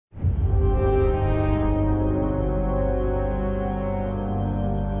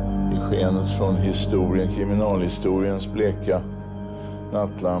skenet från historien, kriminalhistoriens bleka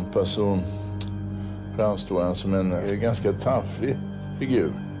nattlampa, så framstår han som en ganska tafflig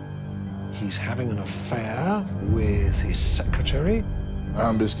figur. He's having an affair with his secretary.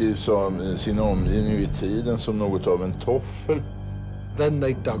 Han beskrivs av sin omgivning vid tiden som något av en toffel. Then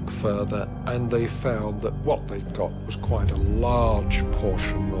they dug further and they found that what they'd got was quite a large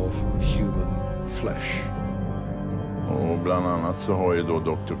portion of human flesh. Och bland annat så har ju då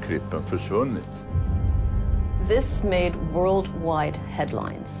Dr Crippen försvunnit. This made worldwide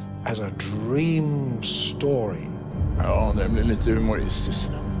headlines. As a dream story. Ja, det blir lite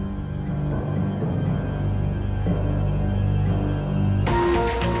humoristiskt.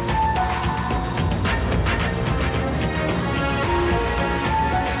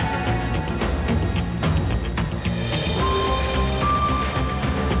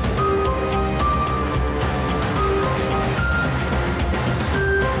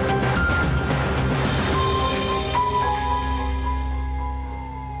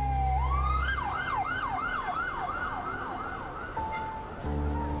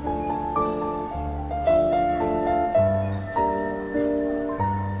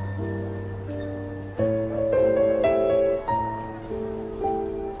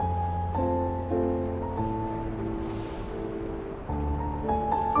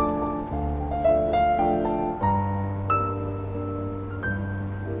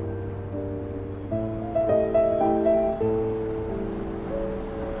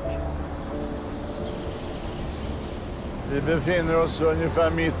 Vi befinner oss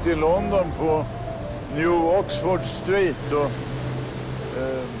ungefär mitt i London på New Oxford Street. Och,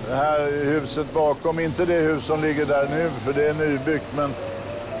 här huset bakom, inte det hus som ligger där nu för det är nybyggt, men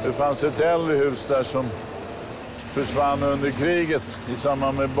det fanns ett äldre hus där som försvann under kriget i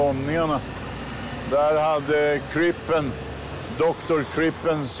samband med bombningarna. Där hade Crippen, Dr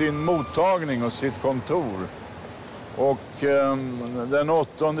Crippen, sin mottagning och sitt kontor. Och den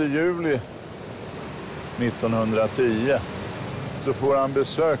 8 juli 1910 så får han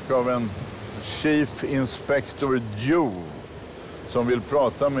besök av en Chief Inspector Joe som vill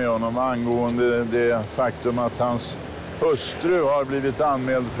prata med honom angående det faktum att hans hustru har blivit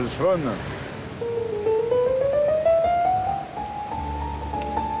anmäld försvunnen.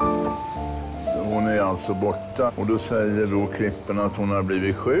 Hon är alltså borta och då säger då Crippen att hon har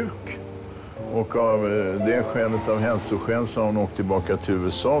blivit sjuk. Och av det skälet, av hälsoskäl, så har hon åkt tillbaka till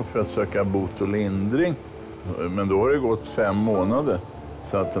USA för att söka bot och lindring. Men då har det gått 5 månader.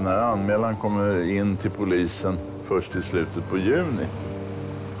 Så att den här anmälan kommer in till polisen först i slutet på juni.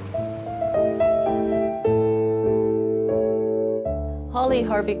 Holly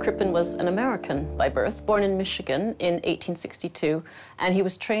Harvey Crippen was an American by birth, born in Michigan in 1862, and he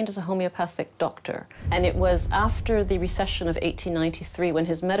was trained as a homeopathic doctor. And it was after the recession of 1893, when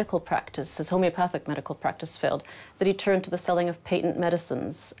his medical practice, his homeopathic medical practice failed, that he turned to the selling of patent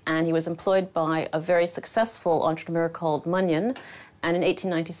medicines. And he was employed by a very successful entrepreneur called Munyon. And in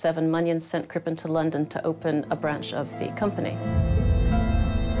 1897, Munyon sent Crippen to London to open a branch of the company.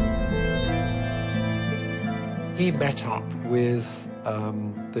 He met up with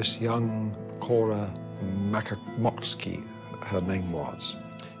this young Cora Motsky, her name was.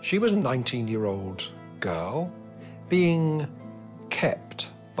 She was a 19-year-old girl being kept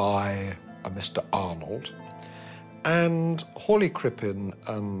by a Mr. Arnold, and Holly Crippen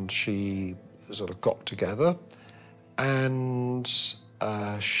and she sort of got together, and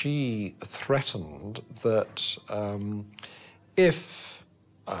she threatened that if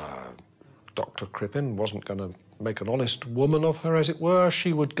Dr. Crippen wasn't going to make an honest woman of her, as it were,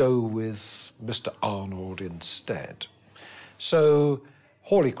 she would go with Mr. Arnold instead. So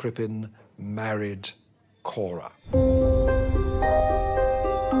Holly Crippen married Cora.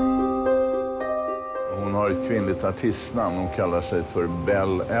 Hon har ett kvinnligt artistnamn. Hon kallar sig för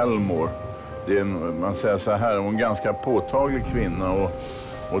Belle Elmore. Det är man säger så här, hon är en ganska påtaglig kvinna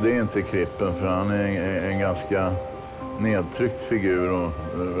och det är inte Crippen, för han är en ganska nedtryckt figur och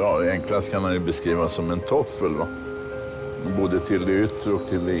ja, enklast kan han ju beskrivas som en toffel, va? Både till det yttre och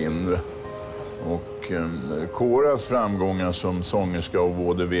till det inre. Och Coras framgångar som sångerska och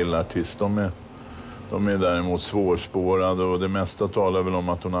vaudevillartist, de är däremot svårspårade, och det mesta talar väl om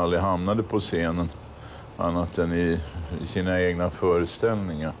att hon aldrig hamnade på scenen annat än i sina egna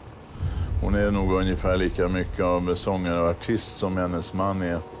föreställningar. Hon är nog ungefär lika mycket av sångare och artist som hennes man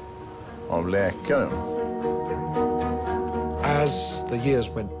är av läkare. As the years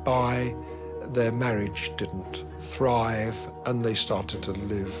went by, their marriage didn't thrive and they started to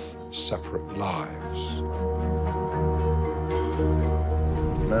live separate lives.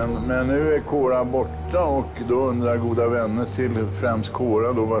 Men nu är Cora borta och då undrar goda vänner till främst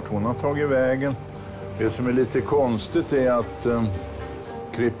Cora då vart hon har tagit vägen. Det som är lite konstigt är att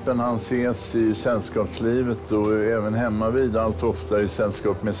Crippen han ses i sällskapslivet och även hemma vid allt oftare i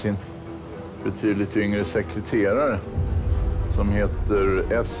sällskap med sin betydligt yngre sekreterare som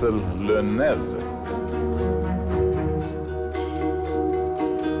heter Ethel Lönell.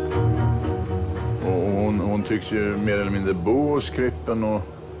 Hon tycks ju mer eller mindre bo hos Crippen och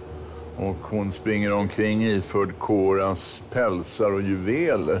hon springer omkring iförd Coras pälsar och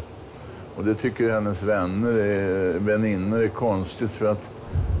juveler. Och det tycker hennes väninnor är konstigt för att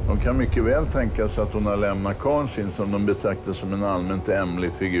de kan mycket väl tänka sig att hon har lämnat karln sin som de betraktar som en allmänt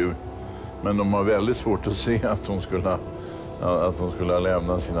ämlig figur. Men de har väldigt svårt att se att hon skulle ha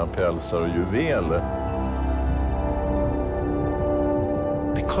lämnat sina pälsar och juveler.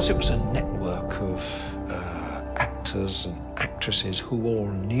 Because it was a network of actors and actresses who all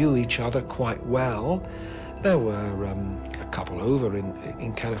knew each other quite well, there were a couple over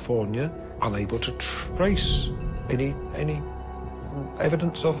in California unable to trace any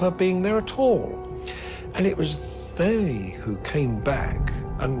evidence of her being there at all. And it was they who came back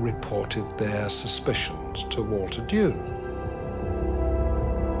and reported their suspicions to Walter Dew.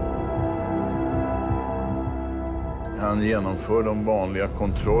 Han genomför de vanliga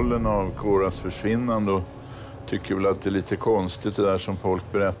kontrollerna av Coras försvinnande och tycker väl att det är lite konstigt det där som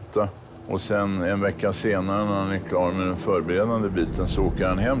folk berättar. Och sen en vecka senare när han är klar med den förberedande biten så åker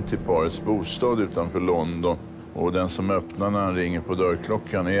han hem till parets bostad utanför London. Och den som öppnar när han ringer på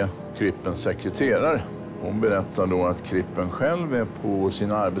dörrklockan är Crippens sekreterare. Hon berättar då att Crippen själv är på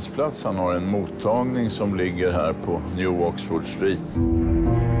sin arbetsplats. Han har en mottagning som ligger här på New Oxford Street.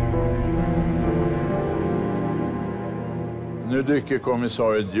 Nu dyker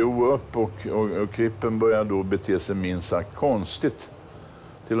kommissarie Dew upp och Crippen börjar då bete sig minst sagt konstigt.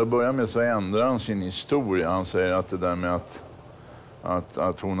 Till att börja med så ändrar han sin historia. Han säger att det där med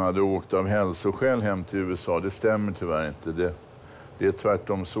att hon hade åkt av hälsoskäl hem till USA, det stämmer tyvärr inte. Det är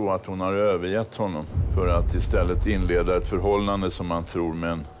tvärtom så att hon har övergett honom för att istället inleda ett förhållande som man tror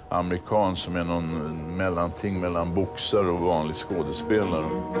med en amerikan som är någon mellanting mellan boxare och vanlig skådespelare.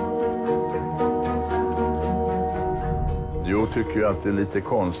 Jag tycker ju att det är lite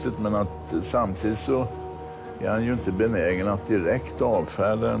konstigt, men att samtidigt så är han ju inte benägen att direkt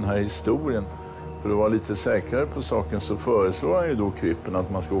avfärda den här historien. För att vara lite säkrare på saken så föreslår han ju då Crippen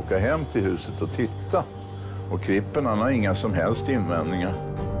att man ska åka hem till huset och titta. Och Crippen han har inga som helst invändningar.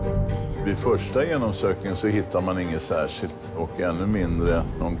 Vid första genomsökningen så hittar man inget särskilt och ännu mindre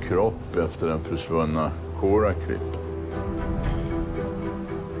någon kropp efter den försvunna Cora Crippen.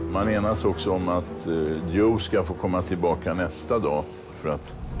 Man enas också om att Joe ska få komma tillbaka nästa dag för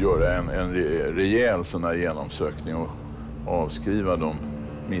att göra en rejäl sån här genomsökning och avskriva de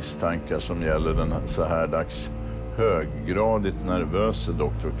misstankar som gäller den så här dags höggradigt nervösa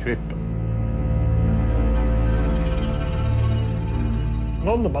Dr Crippen. And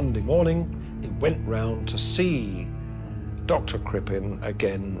on the Monday morning, he went round to see Dr Crippen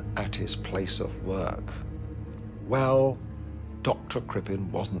again at his place of work. Well, Dr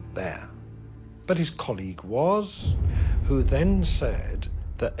Crippen wasn't there, but his colleague was, who then said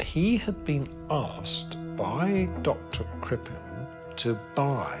that he had been asked by Dr Crippen to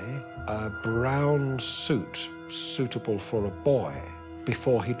buy a brown suit suitable for a boy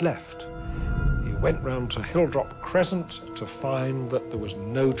before he'd left. He went round to Hilldrop Crescent to find that there was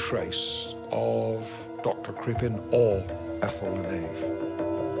no trace of Dr Crippen or Ethel Lönell.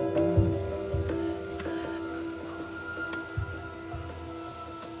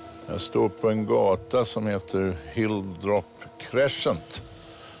 Jag står på en gata som heter Hilldrop Crescent.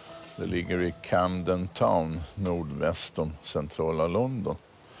 Det ligger i Camden Town, nordväst om centrala London.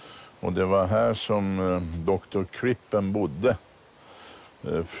 Och det var här som Dr Crippen bodde.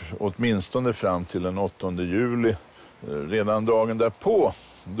 Åtminstone fram till den 8 juli. Redan dagen därpå,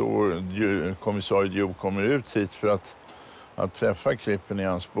 då kommissarie Dew kommer ut hit för att träffa Crippen i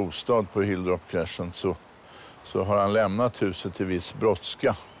hans bostad på Hilldrop Crescent, så har han lämnat huset till viss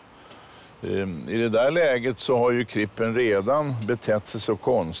brådska. I det där läget så har ju Crippen redan betett sig så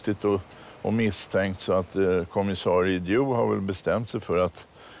konstigt och misstänkt så att kommissarie Dew har väl bestämt sig för att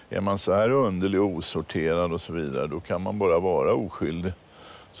är man så här underlig och osorterad och så vidare, då kan man bara vara oskyldig.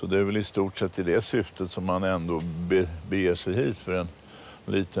 Så det är väl i stort sett i det syftet som man ändå beger sig hit för en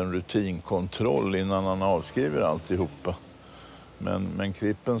liten rutinkontroll innan han avskriver alltihopa. Men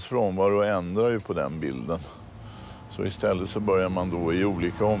Crippens frånvaro ändrar ju på den bilden. Så istället så börjar man då i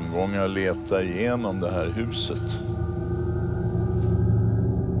olika omgångar leta igenom det här huset.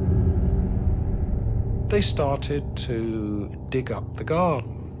 They started to dig up the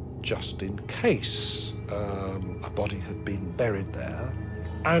garden. just in case a body had been buried there,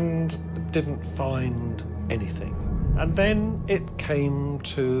 and didn't find anything. And then it came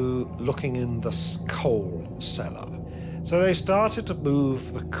to looking in the coal cellar. So they started to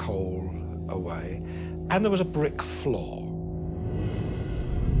move the coal away, and there was a brick floor.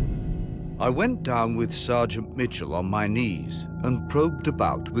 I went down with Sergeant Mitchell on my knees and probed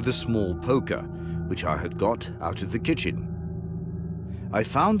about with a small poker, which I had got out of the kitchen. I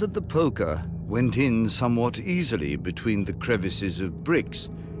found that the poker went in somewhat easily between the crevices of bricks,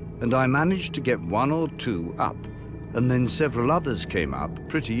 and I managed to get one or two up, and then several others came up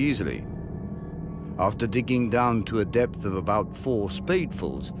pretty easily. After digging down to a depth of about 4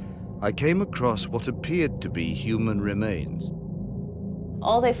 spadefuls, I came across what appeared to be human remains.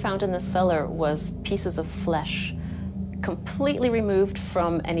 All they found in the cellar was pieces of flesh, completely removed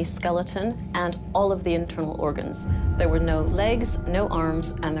from any skeleton and all of the internal organs. There were no legs, no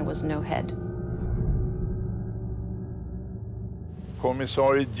arms, and there was no head.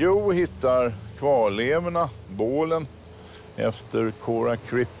 Kommissarie Joe hittar kvarlevorna, bålen, efter Dr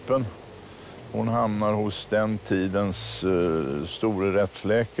Crippen. Hon hamnar hos den tidens store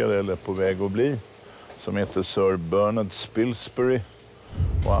rättsläkare, eller på väg att bli, som heter Sir Bernard Spilsbury.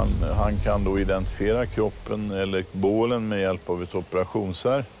 Och han kan då identifiera kroppen eller bålen med hjälp av ett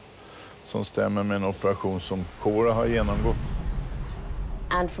operationsärr som stämmer med en operation som Cora har genomgått.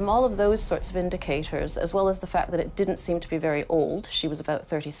 And from all of those sorts of indicators, as well as the fact that it didn't seem to be very old, she was about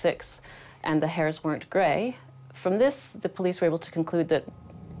 36, and the hairs weren't grey, from this the police were able to conclude that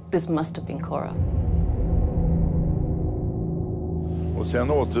this must have been Cora. Och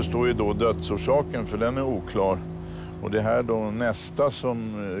sen återstår ju då dödsorsaken, för den är oklar. Och det här då nästa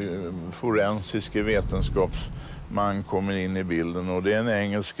som forensiske vetenskapsman kommer in i bilden, och det är en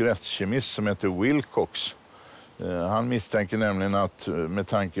engelsk rättskemist som heter Wilcox. Han misstänker nämligen att med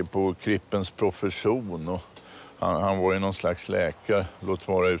tanke på Crippens profession, och han var ju någon slags läkare, låt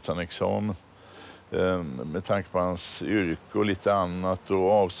vara utan examen, med tanke på hans yrke och lite annat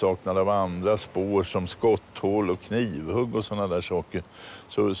och avsaknad av andra spår som skotthål och knivhugg och sådana där saker,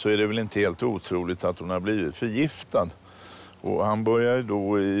 så är det väl inte helt otroligt att hon har blivit förgiftad. Och han börjar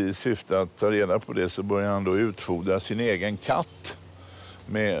då, i syfte att ta reda på det, så börjar han då utfodra sin egen katt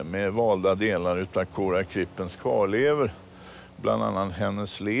med valda delar utav Dr Crippens kvarlever, bland annat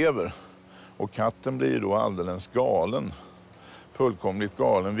hennes lever. Och katten blir då alldeles galen, fullkomligt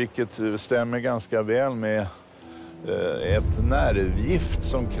galen, vilket stämmer ganska väl med ett nervgift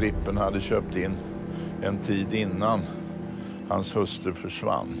som Crippen hade köpt in en tid innan hans hustru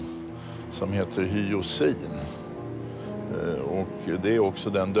försvann, som heter hyosin. Och det är också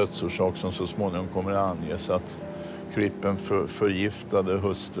den dödsorsak som så småningom kommer att anges, att Crippen förgiftade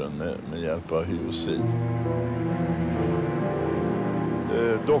hustrun med hjälp av hyosin.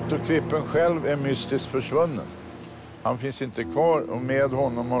 Dr Crippen själv är mystiskt försvunnen. Han finns inte kvar, och med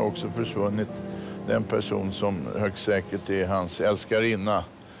honom har också försvunnit den person som högst säkert är hans älskarinna,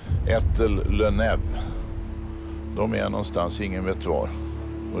 Ethel Leneve. De är någonstans, ingen vet var.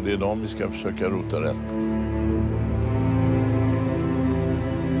 Och det är de vi ska försöka rota rätt på.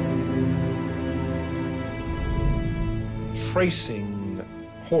 Tracing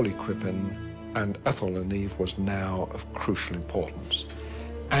Hawley Crippen and Ethel Leneve was now of crucial importance.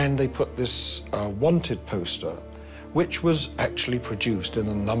 And they put this wanted poster, which was actually produced in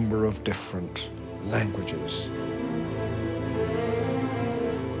a number of different languages.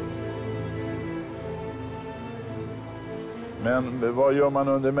 Men vad gör man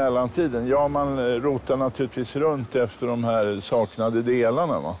under mellantiden? Ja, man rotar naturligtvis runt efter de här saknade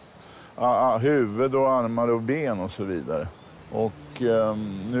delarna, va? Huvud och armar och ben och så vidare. Och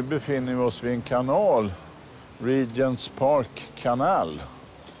nu befinner vi oss vid en kanal, Regents Park kanal,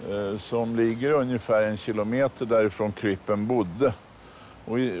 som ligger ungefär 1 kilometer därifrån Crippen bodde.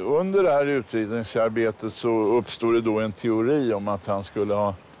 Och under det här utredningsarbetet så uppstod det då en teori om att han skulle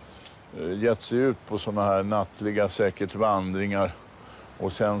ha gett sig ut på såna här nattliga säkert vandringar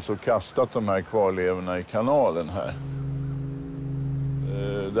och sen så kastat de här kvarlevorna i kanalen här.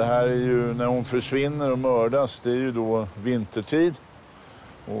 Det här är ju, när hon försvinner och mördas, det är ju då vintertid.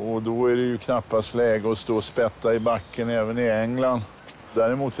 Och då är det ju knappast läge att stå och spätta i backen även i England.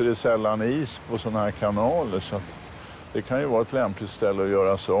 Däremot är det sällan is på såna här kanaler, så att det kan ju vara ett lämpligt ställe att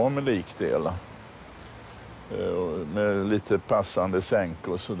göra sig av med likdelar. Med lite passande sänk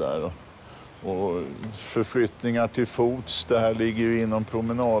och sådär. Och förflyttningar till fots, det här ligger ju inom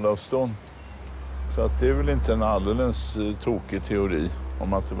promenadavstånd. Så att det är väl inte en alldeles tokig teori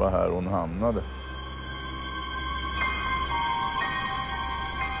om att det var här hon hamnade.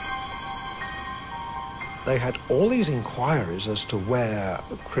 they had all these inquiries as to where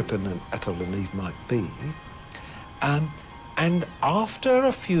Crippen and Ethel and Eve might be. And after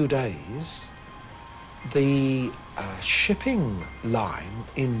a few days, the shipping line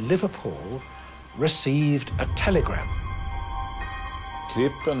in Liverpool received a telegram.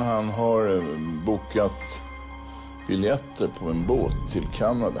 Crippen, han har bokat biljetter på en båt till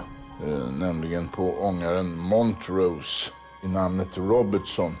Kanada, nämligen på ångaren Montrose i namnet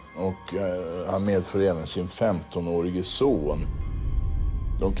Robertson, och han medför även sin 15-årige son.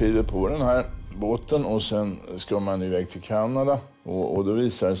 De kliver på den här båten och sen ska man iväg till Kanada, och då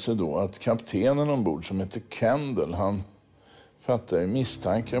visar det sig då att kaptenen ombord, som heter Kendall, han fattar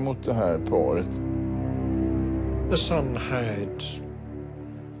misstankar mot det här paret. The son had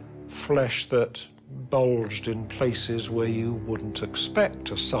flesh that bulged in places where you wouldn't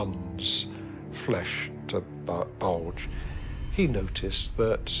expect a son's flesh to bulge. He noticed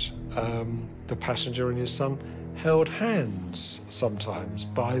that the passenger and his son held hands sometimes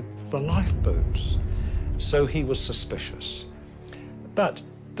by the lifeboats, so he was suspicious. But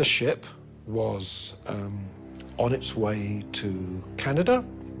the ship was on its way to Canada,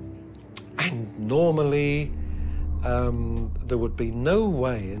 and normally there would be no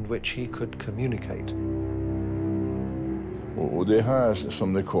way in which he could communicate. Och det är här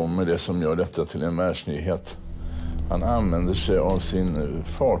som det kommer, det som gör detta till en världsnyhet. Han använder sig av sin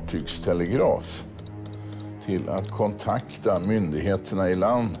fartygstelegraf till att kontakta myndigheterna i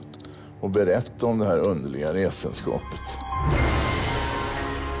land och berätta om det här underliga resenskapet.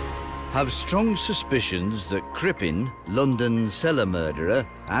 Have strong suspicions that Crippen, London cellar murderer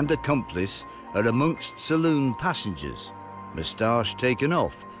and accomplice, are amongst saloon passengers. Moustache taken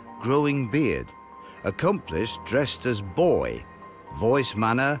off, growing beard. Accomplice dressed as boy. Voice,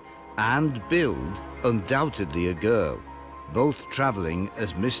 manner and build undoubtedly a girl. Both travelling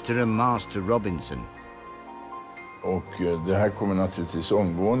as Mr. and Master Robinson. Och det här kommer naturligtvis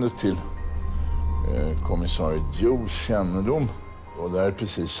omgående till kommissarie Joes kännedom. Och det är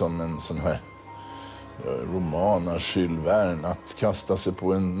precis som en sån här roman av Jules Verne, att kasta sig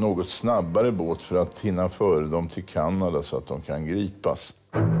på en något snabbare båt för att hinna före dem till Kanada så att de kan gripas.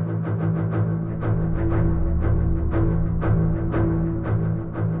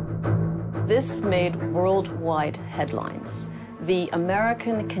 This made worldwide headlines. The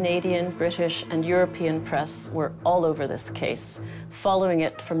American, Canadian, British, and European press were all over this case, following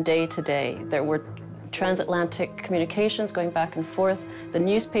it from day to day. There were transatlantic communications going back and forth. The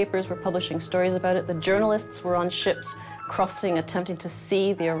newspapers were publishing stories about it. The journalists were on ships crossing, attempting to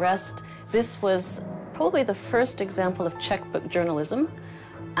see the arrest. This was probably the first example of checkbook journalism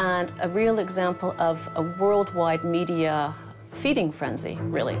and a real example of a worldwide media feeding frenzy,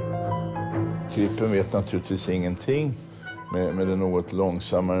 really. Crippen vet naturligtvis ingenting. Med den något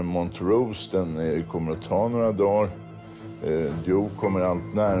långsammare Montrose, den kommer att ta några dagar. Joe kommer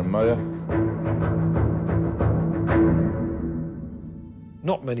allt närmare.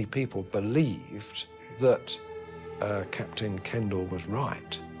 Not many people believed that Captain Kendall was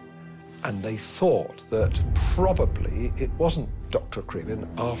right. And they thought that probably it wasn't Dr. Crippen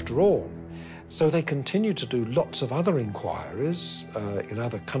after all. So they continued to do lots of other inquiries in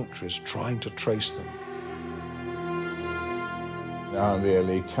other countries trying to trace them. När han väl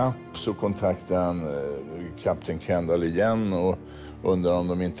är i kapp så kontaktar han kapten Kendall igen och undrar om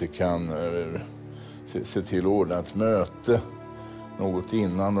de inte kan se till att ordna ett möte något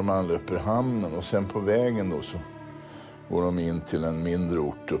innan de anlöper hamnen. Och sen på vägen då så går de in till en mindre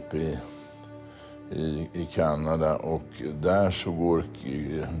ort uppe i Kanada, och där så går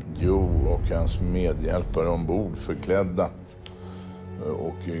Joe och hans medhjälpare ombord förklädda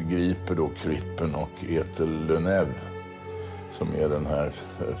och griper då Crippen och Ethel Leneve, som är den här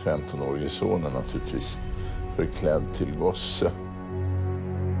 15-årige sonen naturligtvis, förklädd till gosse.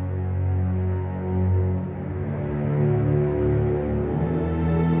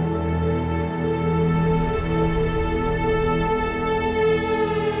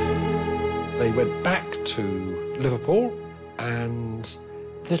 They went back to Liverpool, and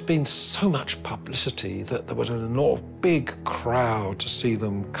there'd been so much publicity that there was an enormous big crowd to see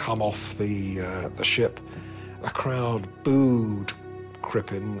them come off the ship. A crowd booed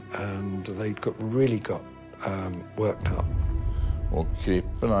Crippen, and they really got worked up. Och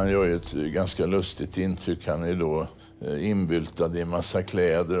Crippen, han gör ju ett ganska lustigt intryck. Han är då inbyltad i massa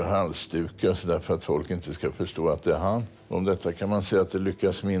kläder och halsdukar så därför att folk inte ska förstå att det är han. Om detta kan man säga att det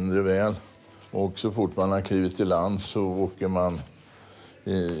lyckas mindre väl. Och så fort man har klivit i land så åker man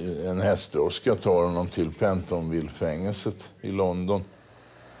i en hästdroska och tar honom till Pentonville-fängelset i London.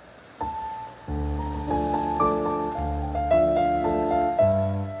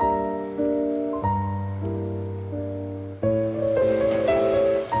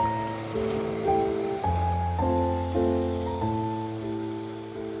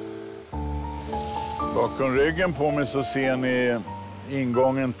 Bakom ryggen på mig så ser ni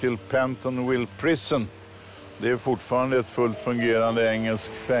ingången till Pentonville Prison. Det är fortfarande ett fullt fungerande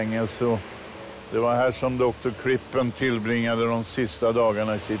engelskt fängelse. Och det var här som Dr Crippen tillbringade de sista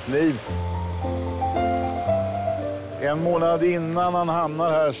dagarna i sitt liv. En månad innan han hamnar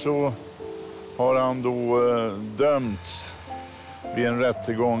här så har han då dömts vid en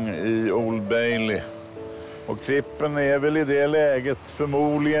rättegång i Old Bailey. Och Crippen är väl i det läget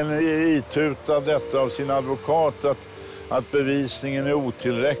förmodligen itutad detta av sin advokat att bevisningen är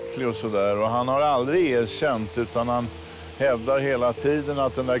otillräcklig och sådär. Och han har aldrig erkänt, utan han hävdar hela tiden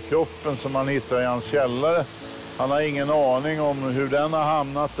att den där kroppen som man hittar i hans källare, han har ingen aning om hur den har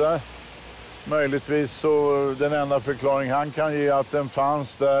hamnat där. Möjligtvis så den enda förklaring han kan ge att den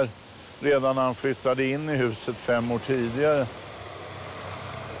fanns där redan när han flyttade in i huset 5 år tidigare.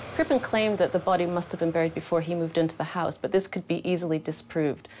 Crippen claimed that the body must have been buried before he moved into the house, but this could be easily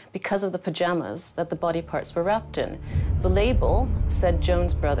disproved because of the pajamas that the body parts were wrapped in. The label said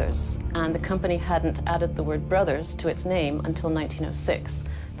Jones Brothers, and the company hadn't added the word brothers to its name until 1906.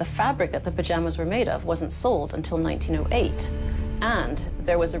 The fabric that the pajamas were made of wasn't sold until 1908. And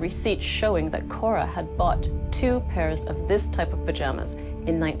there was a receipt showing that Cora had bought 2 pairs of this type of pajamas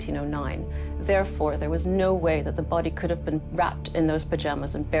in 1909. Therefore, there was no way that the body could have been wrapped in those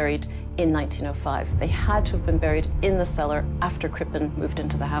pajamas and buried in 1905. They had to have been buried in the cellar after Crippen moved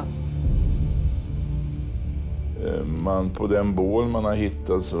into the house. På den bål man har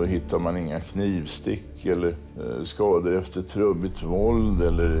hittat så hittar man inga knivstick eller skador efter trubbigt våld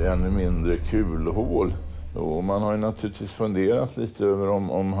eller ännu mindre kulhål. Och man har ju naturligtvis funderat lite över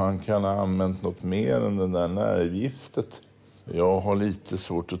om han kan ha använt något mer än det där nervgiftet. Jag har lite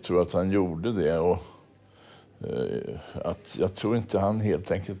svårt att tro att han gjorde det, och att jag tror inte han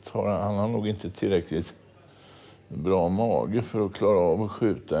helt enkelt han har nog inte tillräckligt bra mage för att klara av att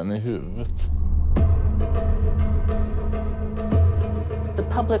skjuta en i huvudet. The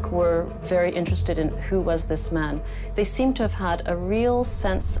public were very interested in who was this man. They seemed to have had a real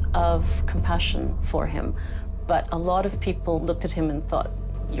sense of compassion for him, but a lot of people looked at him and thought,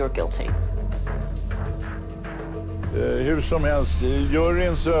 you're guilty. Hur som helst,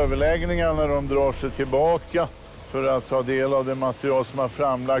 juryns överläggningar när de drar sig tillbaka för att ta del av det material som har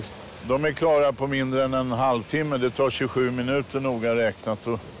framlagts, de är klara på mindre än en halvtimme. Det tar 27 minuter noga räknat,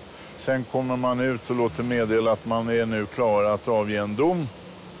 och sen kommer man ut och låter meddela att man är nu klar att avge en dom.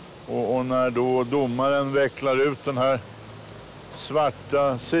 Och när då domaren vecklar ut den här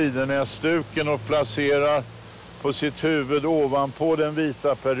svarta sidenäsduken och placerar på sitt huvud ovanpå den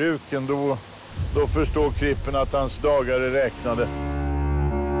vita peruken, då förstår Crippen att hans dagar är räknade.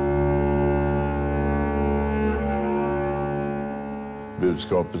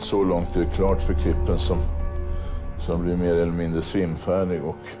 Budskapet så långt är klart för Crippen som blir mer eller mindre svimfärdig,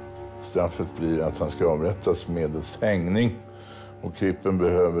 och straffet blir att han ska avrättas medelst hängning. Och Crippen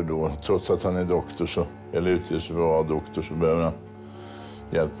behöver då, trots att han är doktor eller utger sig för att vara doktor, så behöver han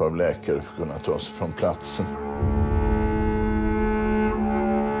hjälp av läkare för att kunna ta sig från platsen.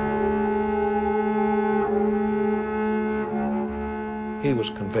 He was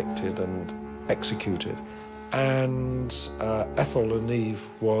convicted and executed, and Ethel and Eve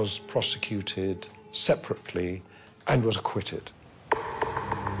was prosecuted separately and was acquitted.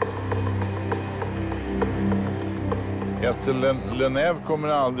 Ethel Lenève kommer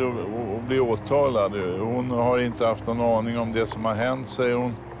aldrig att bli åtalad. Hon har inte haft någon aning om det som har hänt, säger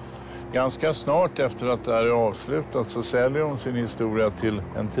hon. Ganska snart efter att det här är avslutat så säljer hon sin historia till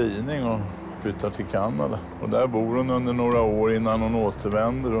en tidning och flyttar till Kanada. Och där bor hon under några år innan hon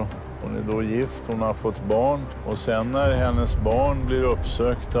återvänder. Och hon är då gift, hon har fått barn. Och sen när hennes barn blir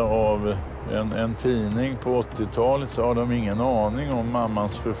uppsökta av en tidning på 80-talet så har de ingen aning om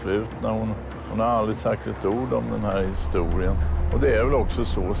mammans förflutna. Hon har aldrig sagt ett ord om den här historien. Och det är väl också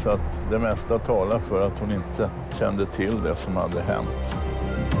så att det mesta talar för att hon inte kände till det som hade hänt.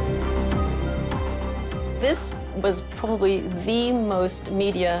 This was probably the most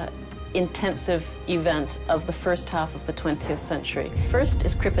media intensive event of the first half of the 20th century. First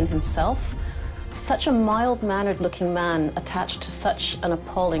is Crippen himself, such a mild-mannered looking man attached to such an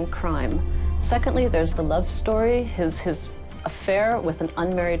appalling crime. Secondly, there's the love story, his affair with an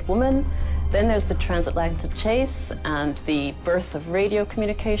unmarried woman. Then there's the transatlantic chase and the birth of radio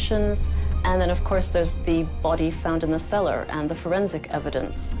communications. And then, of course, there's the body found in the cellar and the forensic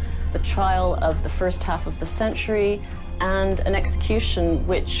evidence. The trial of the first half of the century and an execution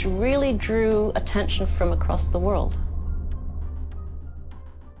which really drew attention from across the world.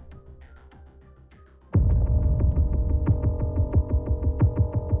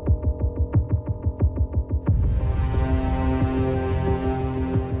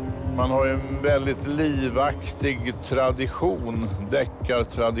 Man Man har ju en väldigt livaktig tradition,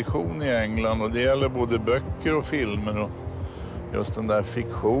 deckartradition i England, och det gäller både böcker och filmer. Och just den där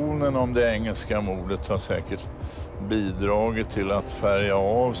fiktionen om det engelska mordet har säkert bidragit till att färga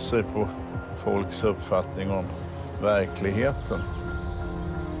av sig på folks uppfattning om verkligheten.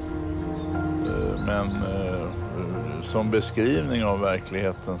 Men som beskrivning av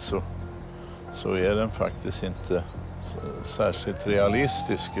verkligheten så är den faktiskt inte särskilt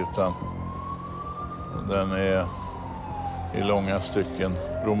realistisk, utan den är i långa stycken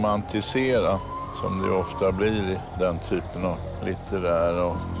romantiserad, som det ofta blir i den typen av litterära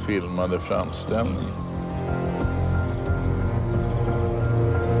och filmade framställningar.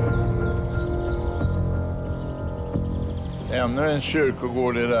 Ännu en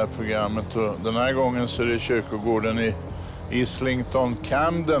kyrkogård i det här programmet, och den här gången så är det kyrkogården i Islington,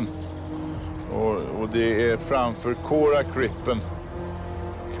 Camden. Och det är framför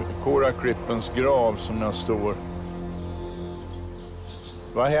Dr Crippens grav som jag står.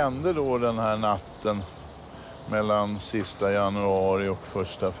 Vad hände då den här natten mellan sista januari och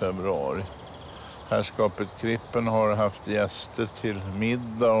 1 februari? Herrskapet Crippen har haft gäster till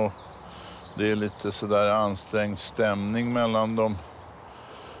middag, och det är lite sådär ansträngd stämning mellan dem.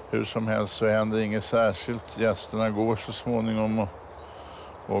 Hur som helst så händer inget särskilt. Gästerna går så småningom,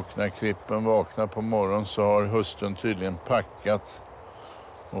 och när Crippen vaknar på morgonen så har hustrun tydligen packat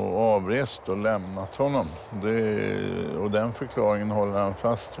och avrest och lämnat honom. Och den förklaringen håller han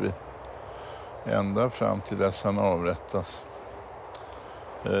fast vid ända fram till dess han avrättas.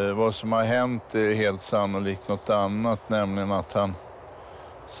 Vad som har hänt är helt sannolikt något annat, nämligen att han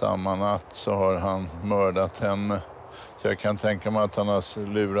samma natt så har han mördat henne. Så jag kan tänka mig att han har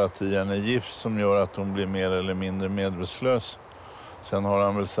lurat i henne gift som gör att hon blir mer eller mindre medvetslös. Sen har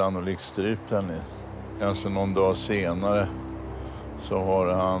han väl sannolikt strypt henne. Kanske någon dag senare så har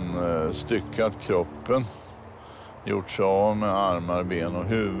han styckat kroppen, gjort sig av med armar, ben och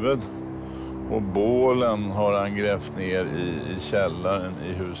huvud. Och bålen har han grävt ner i källaren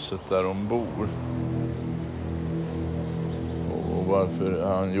i huset där de bor. Och varför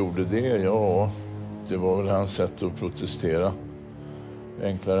han gjorde det? Ja, det var väl hans sätt att protestera.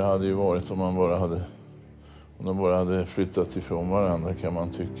 Enklare hade ju varit om de bara hade flyttat ifrån varandra, kan man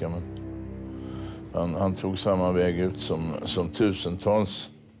tycka. Men han tog samma väg ut som tusentals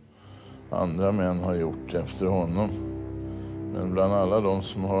andra män har gjort efter honom. Men bland alla de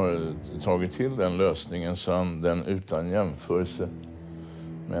som har tagit till den lösningen så är han den utan jämförelse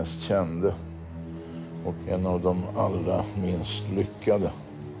mest kände och en av de allra minst lyckade.